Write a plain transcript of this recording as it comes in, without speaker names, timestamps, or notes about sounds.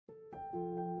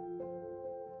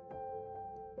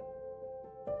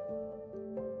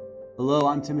Hello,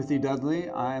 I'm Timothy Dudley.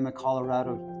 I am a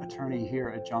Colorado attorney here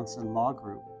at Johnson Law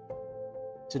Group.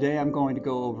 Today I'm going to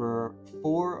go over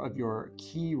 4 of your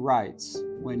key rights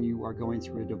when you are going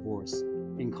through a divorce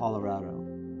in Colorado.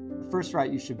 The first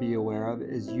right you should be aware of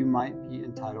is you might be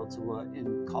entitled to what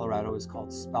in Colorado is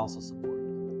called spousal support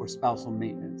or spousal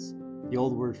maintenance. The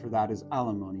old word for that is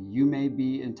alimony. You may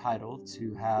be entitled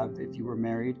to have, if you were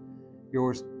married,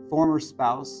 your former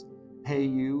spouse pay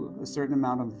you a certain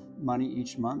amount of money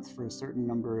each month for a certain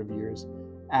number of years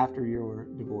after your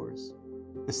divorce.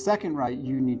 The second right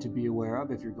you need to be aware of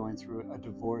if you're going through a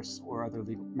divorce or other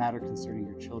legal matter concerning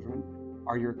your children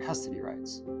are your custody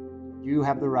rights. You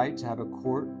have the right to have a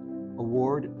court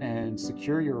award and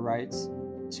secure your rights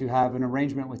to have an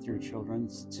arrangement with your children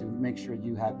to make sure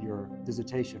you have your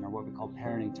visitation or what we call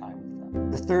parenting time with them.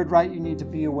 The third right you need to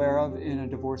be aware of in a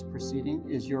divorce proceeding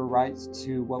is your rights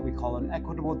to what we call an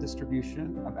equitable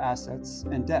distribution of assets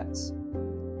and debts.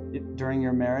 During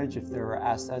your marriage, if there are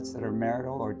assets that are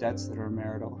marital or debts that are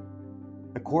marital,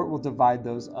 the court will divide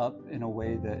those up in a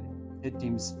way that it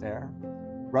deems fair.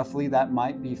 Roughly, that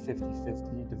might be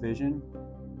 50-50 division,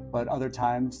 but other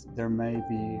times there may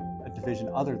be a division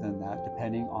other than that,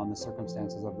 depending on the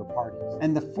circumstances of the parties.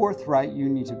 And the fourth right you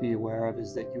need to be aware of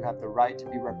is that you have the right to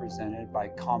be represented by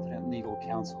competent legal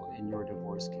counsel in your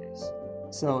divorce case.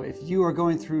 So if you are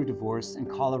going through divorce in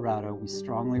Colorado, we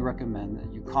strongly recommend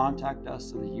that you contact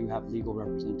us so that you have legal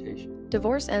representation.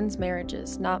 Divorce ends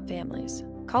marriages, not families.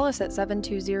 Call us at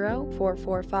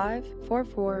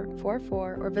 720-445-4444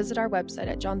 or visit our website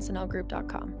at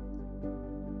johnsonlgroup.com.